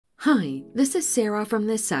Hi, this is Sarah from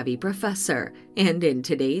The Savvy Professor, and in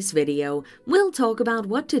today's video, we'll talk about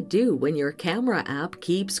what to do when your camera app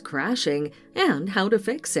keeps crashing and how to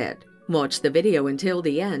fix it. Watch the video until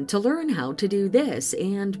the end to learn how to do this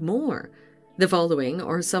and more. The following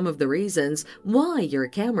are some of the reasons why your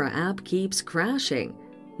camera app keeps crashing.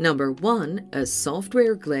 Number 1, a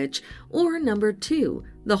software glitch, or number 2,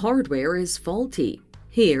 the hardware is faulty.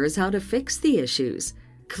 Here's how to fix the issues.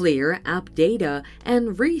 Clear app data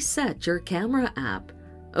and reset your camera app.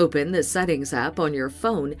 Open the Settings app on your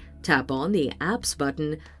phone, tap on the Apps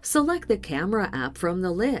button, select the camera app from the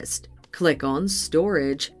list. Click on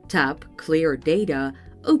Storage, tap Clear Data,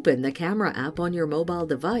 open the camera app on your mobile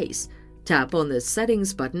device. Tap on the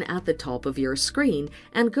Settings button at the top of your screen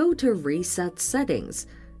and go to Reset Settings.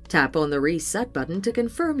 Tap on the Reset button to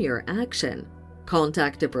confirm your action.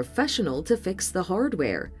 Contact a professional to fix the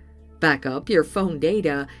hardware. Back up your phone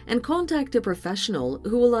data and contact a professional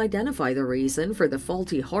who will identify the reason for the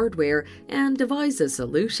faulty hardware and devise a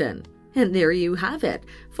solution. And there you have it.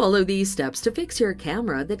 Follow these steps to fix your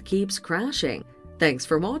camera that keeps crashing. Thanks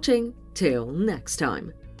for watching. Till next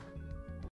time.